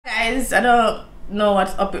guys, I don't know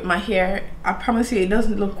what's up with my hair. I promise you it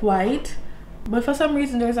doesn't look white, but for some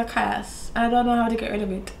reason there's a cast. I don't know how to get rid of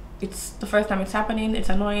it. It's the first time it's happening. It's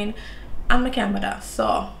annoying and I can't bother.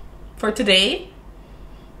 So for today,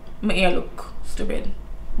 my hair look stupid,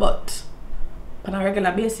 but on a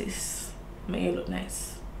regular basis my hair look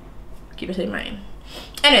nice. Keep it in mind.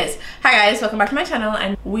 Anyways, hi guys, welcome back to my channel,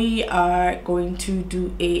 and we are going to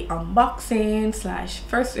do a unboxing slash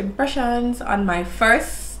first impressions on my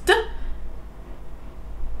first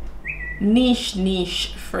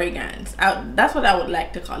niche fragrance. That's what I would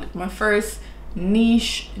like to call it, my first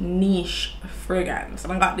niche fragrance.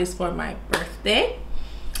 And I got this for my birthday,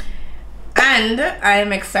 and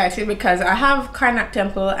I'm excited because I have Karnak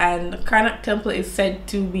Temple, and Karnak Temple is said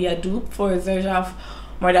to be a dupe for XerJoff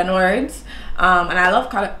More Than Words, and I love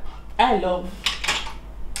Karnak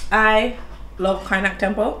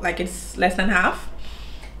Temple. Like, it's less than half.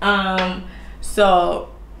 So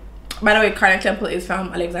by the way, Karnak Temple is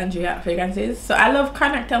from Alexandria Fragrances, so I love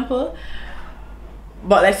Karnak Temple.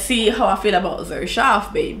 But let's see how I feel about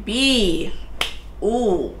XerJoff, baby.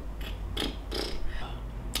 Ooh.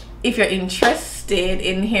 If you're interested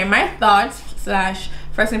in hearing my thoughts slash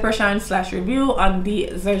first impression slash review on the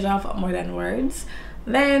XerJoff More Than Words,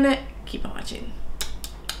 then keep on watching.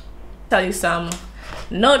 Tell you some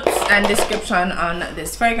notes and description on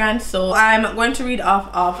this fragrance. So I'm going to read off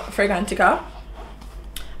of Fragrantica.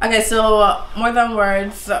 Okay, so More Than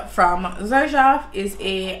Words from XerJoff is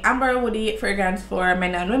a amber woody fragrance for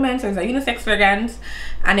men and women. So it's a unisex fragrance,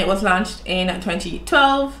 and it was launched in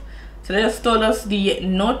 2012. So they just told us the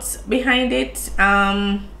notes behind it.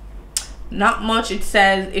 Not much. It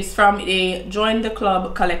says it's from a Join the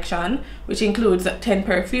Club collection, which includes 10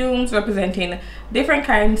 perfumes representing different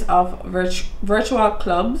kinds of virtual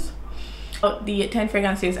clubs, the 10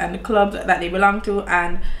 fragrances and the clubs that they belong to.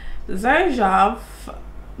 And XerJoff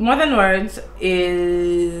More Than Words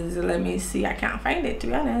is, let me see, I can't find it, to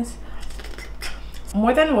be honest.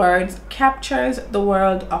 More Than Words captures the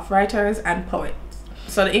world of writers and poets.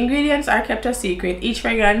 So the ingredients are kept a secret. Each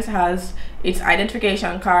fragrance has its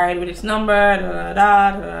identification card with its number,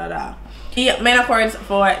 The main accords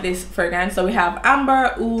for this fragrance, so we have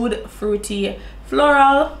amber, oud, fruity,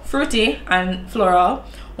 floral, fruity and floral,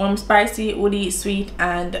 warm, spicy, woody, sweet,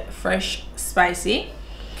 and fresh spicy.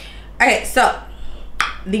 Okay, so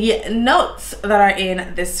the notes that are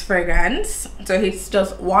in this fragrance, so it's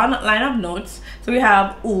just one line of notes. So we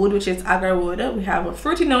have oud, which is agar wood. We have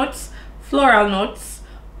fruity notes, floral notes,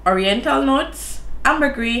 oriental notes,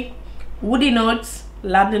 ambergris, woody notes,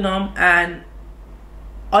 labdanum, and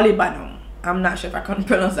olibanum. I'm not sure if I can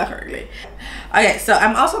pronounce that correctly. Okay, so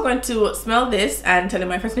I'm also going to smell this and tell you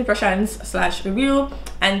my first impressions slash review,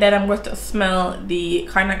 and then I'm going to smell the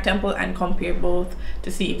Karnak Temple and compare both to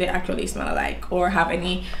see if they actually smell alike or have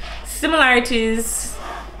any similarities,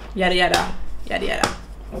 yada yada yada yada.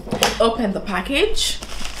 Open the package.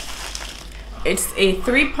 It's a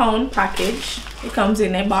 3-pound package. It comes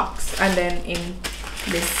in a box and then in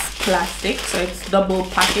this plastic, so it's double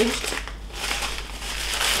packaged.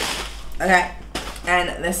 Okay,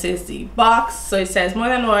 and this is the box. So it says More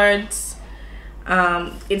Than Words.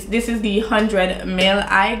 This is the 100 ml.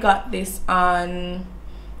 I got this on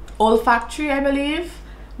Olfactory, I believe.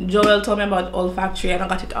 Joel told me about Olfactory and I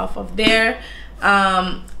got it off of there.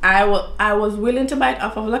 I was willing to buy it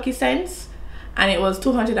off of Lucky Scents, and it was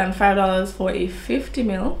 $205 for a 50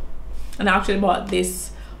 ml, and I actually bought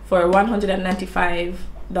this for $195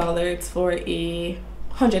 for a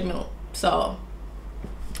 100 ml. So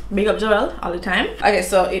big up Joel all the time. Okay,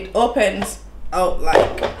 so it opens out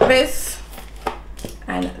like this,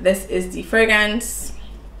 and this is the fragrance.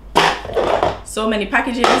 So many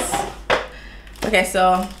packages. Okay,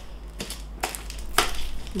 so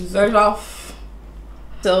XerJoff.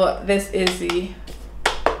 So this is the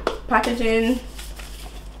packaging,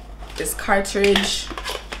 this cartridge.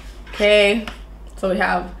 Okay, so we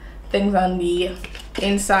have things on the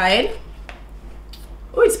inside.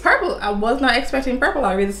 Oh, it's purple. I was not expecting purple.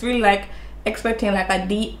 I was really like expecting like a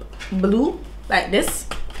deep blue like this.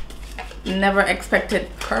 Never expected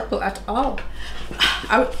purple at all.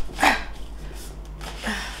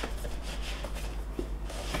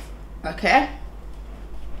 Okay,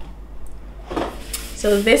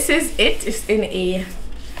 so this is it. It's in a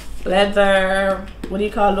leather, what do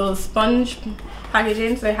you call those, sponge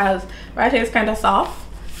packaging. So it has, right here it's kind of soft,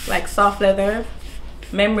 like soft leather,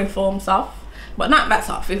 memory foam soft, but not that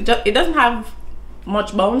soft. It doesn't have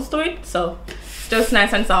much bones to it, so it's just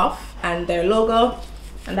nice and soft. And their logo,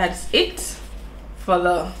 and that's it for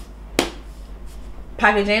the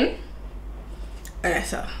packaging. Okay,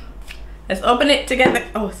 so let's open it together.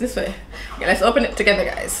 Oh, it's this way. Okay, let's open it together,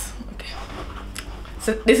 guys. Okay.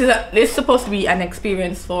 So this is supposed to be an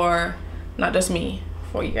experience for not just me,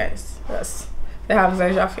 for you guys. Yes. They have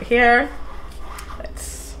XerJoff here.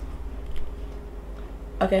 Let's.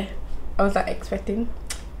 Okay, I was not expecting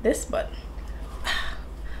this, but I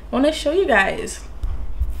want to show you guys.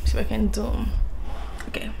 See if I can zoom.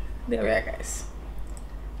 Okay, there we are, guys.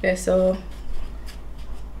 Okay, so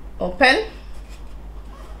open,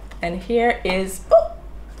 and here is. Oh,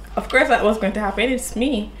 of course that was going to happen. It's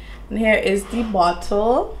me. And here is the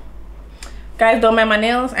bottle. Guys, don't mind my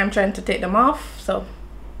nails. I'm trying to take them off. So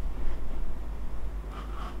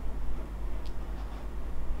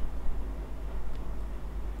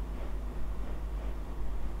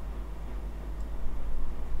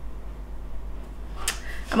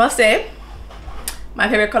I must say my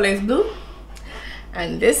favorite color is blue,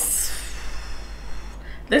 and this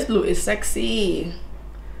blue is sexy.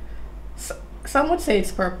 Some would say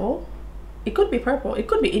it's purple. It could be purple, it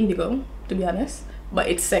could be indigo, to be honest, but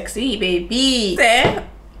it's sexy, baby.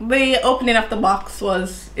 The opening of the box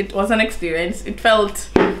was an experience. It felt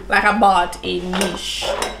like I bought a niche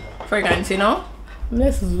fragrance, you know.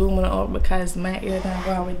 Let's zoom on out because my ear don't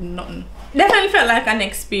go out with nothing. Definitely felt like an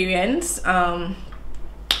experience.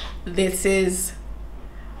 This is,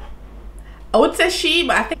 I would say she,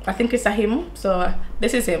 but I think it's a him. So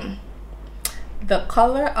this is him. The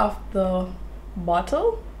color of the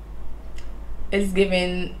bottle is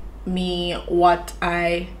giving me what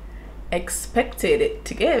I expected it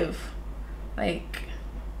to give. Like,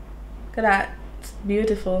 look at that, it's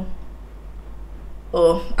beautiful.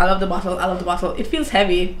 Oh, I love the bottle. I love the bottle. It feels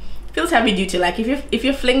heavy. It feels heavy duty. like if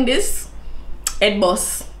you fling this, it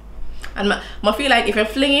busts. And I feel like if I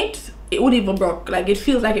fling it, it would even broke. Like, it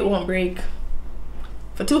feels like it won't break.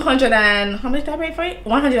 For 200 and how much did I pay for it?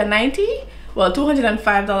 190. Well,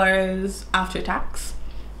 $205 after tax.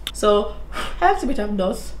 So has a bit of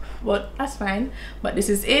dust, but that's fine. But this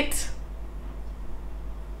is it.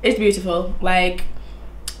 It's beautiful. Like,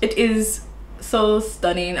 it is so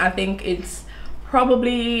stunning. I think it's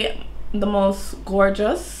probably the most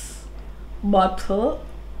gorgeous bottle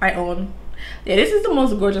I own. Yeah, this is the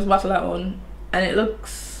most gorgeous bottle I own, and it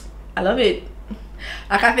looks, I love it.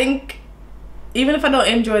 Like, I think even if I don't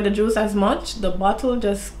enjoy the juice as much, the bottle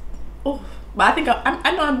just, oh, but I think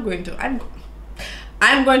I know I'm going to.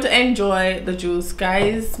 I'm going to enjoy the juice,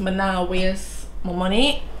 guys. But now waste my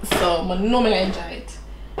money, so I know I'm gonna enjoy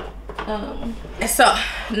it. So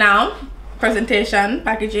now presentation,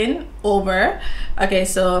 packaging over. Okay,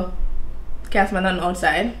 so cast my on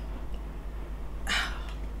outside.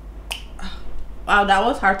 Wow, that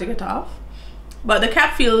was hard to get off. But the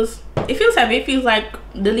cap feels, it feels heavy. It feels like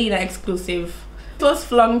the Lena exclusive. If it was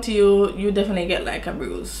flung to you, you definitely get like a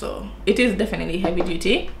bruise. So it is definitely heavy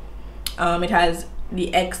duty. It has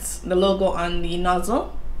the X, the logo on the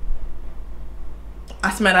nozzle. I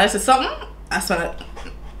smell that. This is something. I smell it.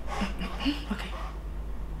 Okay.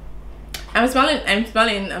 I'm smelling.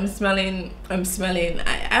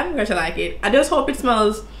 I'm going to like it. I just hope it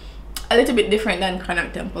smells a little bit different than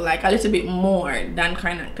Karnak Temple, like a little bit more than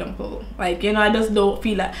Karnak Temple. Like, you know, I just don't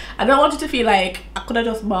feel like, I don't want it to feel like I could have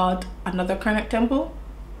just bought another Karnak Temple.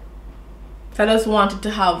 So I just wanted to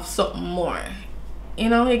have something more, you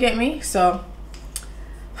know, you get me? So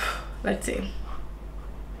let's see.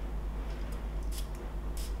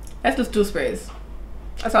 Let's do 2 sprays.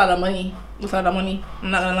 That's a lot of money. That's a lot of money.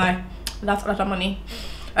 I'm not gonna lie. That's a lot of money.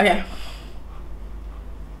 Okay.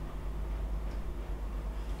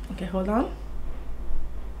 Okay, hold on.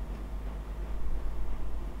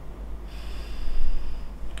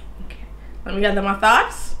 Okay. Let me gather my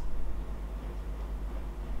thoughts.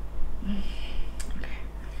 Okay.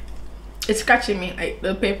 It's scratching me. Like,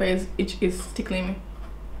 the paper is tickling me.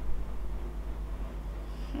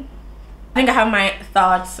 I think I have my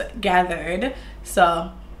thoughts gathered.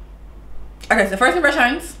 So, okay, so first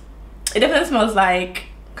impressions, it definitely smells like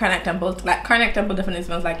Karnak Temple. Like, Karnak Temple definitely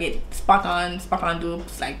smells like it. Spot on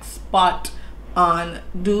dupes, like spot on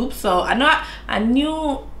dupe. So I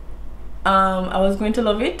knew I was going to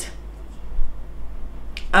love it.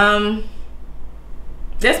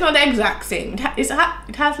 They smell the exact same. It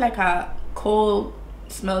has like a cold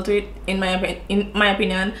smell to it, in my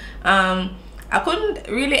opinion. I couldn't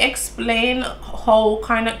really explain how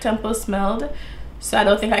Karnak Temple smelled, so I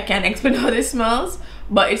don't think I can explain how this smells,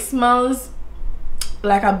 but it smells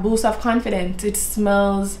like a boost of confidence. It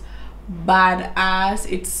smells badass.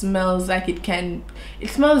 It smells like it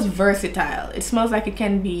smells versatile. It smells like it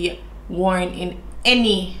can be worn in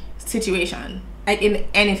any situation. Like, in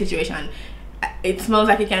any situation. It smells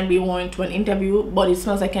like it can be worn to an interview, but it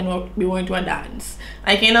smells like it can be worn to a dance.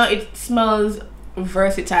 Like, you know, it smells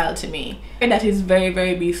versatile to me. That is very,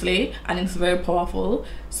 very beastly and it's very powerful.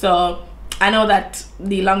 So I know that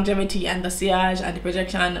the longevity and the sillage and the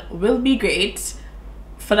projection will be great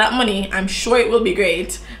for that money. I'm sure it will be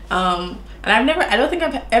great. And I don't think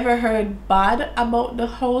I've ever heard bad about the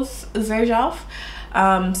house XerJoff.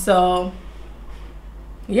 So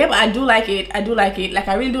yeah, but I do like it. Like,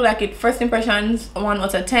 I really do like it. First impressions, 1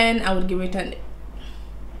 out of 10. I would give it a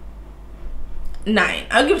 9.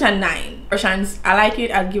 I'll give it a 9. Impressions, I like it.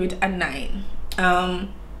 I'll give it a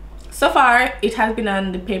 9. So far it has been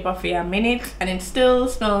on the paper for a minute and it still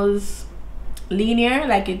smells linear.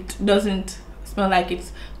 Like, it doesn't smell like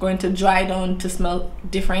it's going to dry down to smell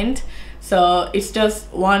different. So it's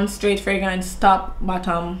just one straight fragrance, top,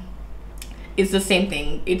 bottom. It's the same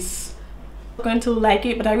thing. It's going to like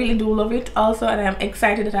it, but I really do love it also, and I'm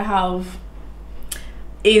excited that I have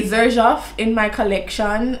a XerJoff in my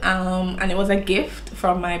collection, and it was a gift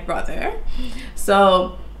from my brother.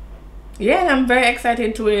 So yeah, I'm very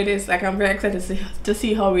excited to wear this. Like, I'm very excited to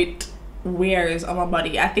see how it wears on my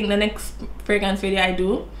body. I think the next fragrance video I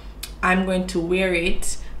do, I'm going to wear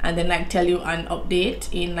it and then like tell you an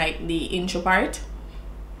update in like the intro part.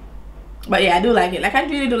 But yeah, I do like it. Like, I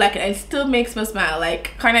really do like it. It still makes me smile.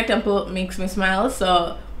 Like, Carnage Temple makes me smile,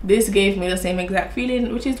 so this gave me the same exact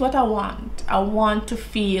feeling, which is what I want. I want to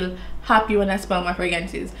feel happy when I smell my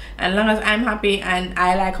fragrances. And as long as I'm happy and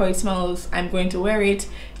I like how it smells, I'm going to wear it.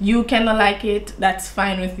 You cannot like it, that's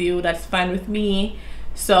fine with you, that's fine with me.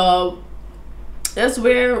 So just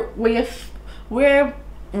wear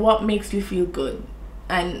what makes you feel good.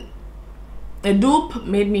 And the Dupe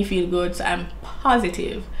made me feel good, so I'm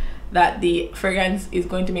positive that the fragrance is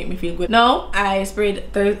going to make me feel good. Now I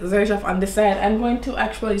sprayed the XerJoff on this side. I'm going to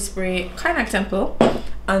actually spray Carnage Temple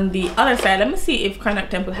on the other side. Let me see if Carnage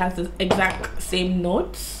Temple has the exact same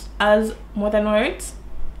notes as More Than Words.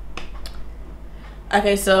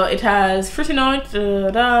 Okay, so it has fruity notes.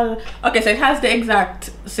 Okay, so it has the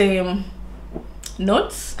exact same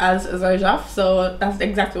notes as XerJoff, so that's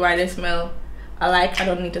exactly why they smell alike. I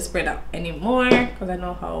don't need to spray that anymore because I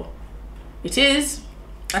know how it is.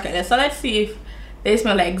 Okay, so let's see if they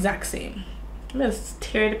smell the exact same. Let's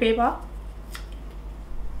tear the paper.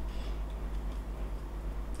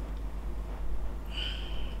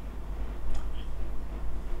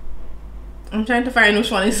 I'm trying to find which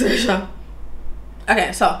one is XerJoff.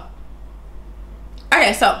 Okay, so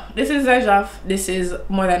this is XerJoff. This is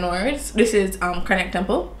More Than Words. This is Carnage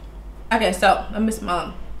Temple. Okay, so let me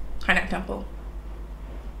smell Carnage Temple.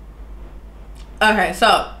 Okay,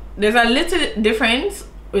 so there's a little difference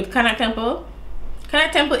with Carnage Temple.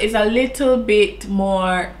 Carnage Temple is a little bit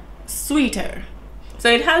more sweeter. So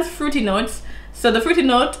it has fruity notes. So the fruity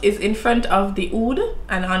note is in front of the oud,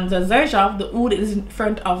 and on the XerJoff, the oud is in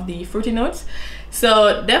front of the fruity notes.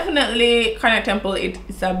 So definitely Carnage Temple,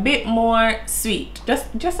 it's a bit more sweet.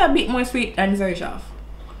 Just a bit more sweet than XerJoff.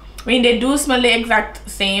 I mean, they do smell the exact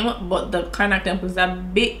same, but the Carnage Temple is a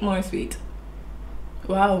bit more sweet.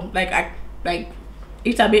 Wow, like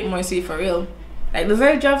it's a bit more sweet for real. Like, the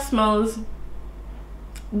XerJoff smells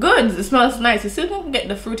good. It smells nice. You still can get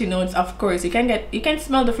the fruity notes, of course. You can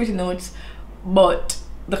smell the fruity notes, but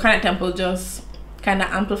the Carnage Temple just kind of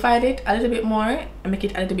amplified it a little bit more and make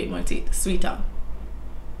it a little bit more sweeter.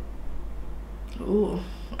 Ooh,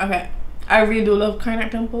 okay. I really do love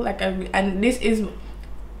Carnage Temple. Like, and this is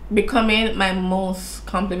becoming my most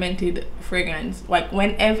complimented fragrance. Like,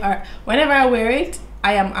 whenever I wear it,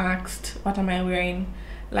 I am asked, what am I wearing?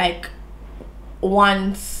 Like,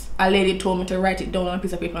 once a lady told me to write it down on a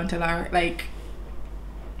piece of paper and tell her, like,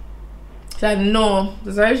 so I know the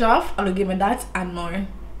XerJoff, I will give me that and more.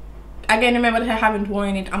 Again, remember that I haven't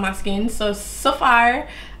worn it on my skin, so far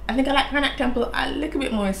I think I like Carnage Temple a little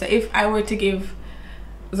bit more. So if I were to give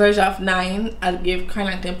XerJoff 9, I'll give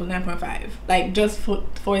Carnage Temple 9.5, like, just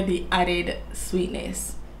for the added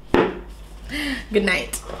sweetness. Good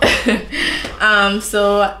night.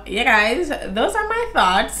 So yeah, guys, those are my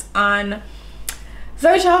thoughts on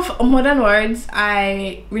XerJoff More Than Words.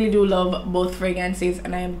 I really do love both fragrances,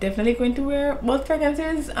 and I am definitely going to wear both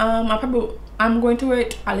fragrances. I'm going to wear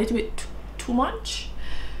it a little bit too much,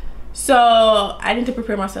 so I need to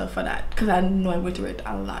prepare myself for that because I know I'm going to wear it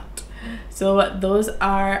a lot. So those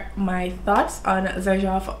are my thoughts on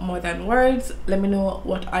XerJoff More Than Words. Let me know,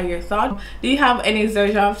 what are your thoughts? Do you have any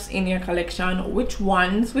XerJoffs in your collection? Which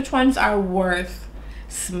ones are worth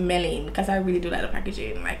smelling? Because I really do like the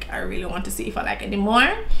packaging. Like, I really want to see if I like any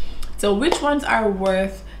more. So which ones are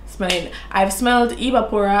worth smelling? I've smelled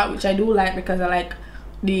Ibapura, which I do like because I like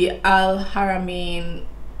the Al Haramein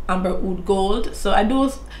Amber Oud Gold. So I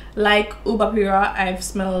do like Ibapura. I've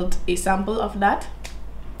smelled a sample of that.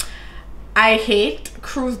 I hate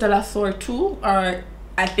Cruz de la Sour too, or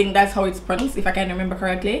I think that's how it's pronounced if I can remember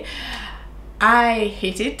correctly. I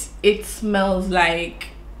hate it. It smells like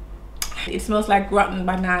rotten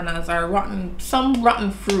bananas or some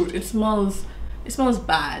rotten fruit. It smells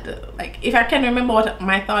bad. Like, if I can remember what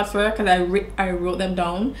my thoughts were, because I wrote them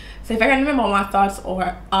down, so if I can remember what my thoughts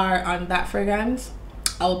are on that fragrance,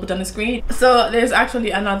 I will put on the screen. So there's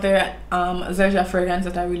actually another XerJoff fragrance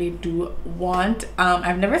that I really do want.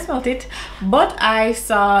 I've never smelled it, but I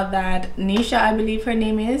saw that Nisha, I believe her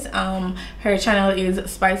name is, her channel is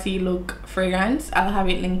Spicy Look Fragrance. I'll have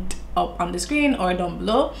it linked up on the screen or down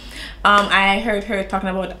below. I heard her talking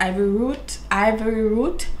about ivory root, I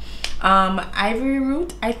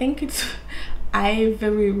think it's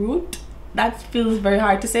ivory root. That feels very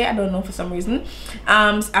hard to say, I don't know, for some reason.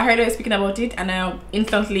 I heard her speaking about it and I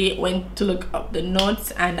instantly went to look up the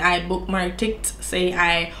notes, and I bookmarked, say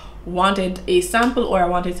I wanted a sample or I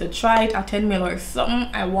wanted to try it, a 10 ml or something.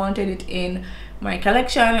 I wanted it in my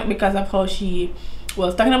collection because of how she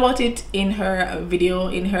was talking about it in her video,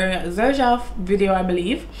 in her XerJoff video, I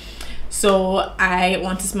believe. So I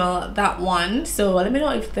want to smell that one. So let me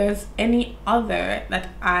know if there's any other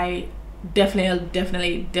that I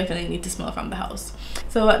definitely need to smell from the house.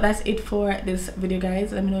 So that's it for this video,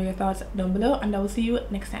 guys. Let me know your thoughts down below, and I will see you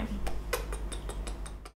next time.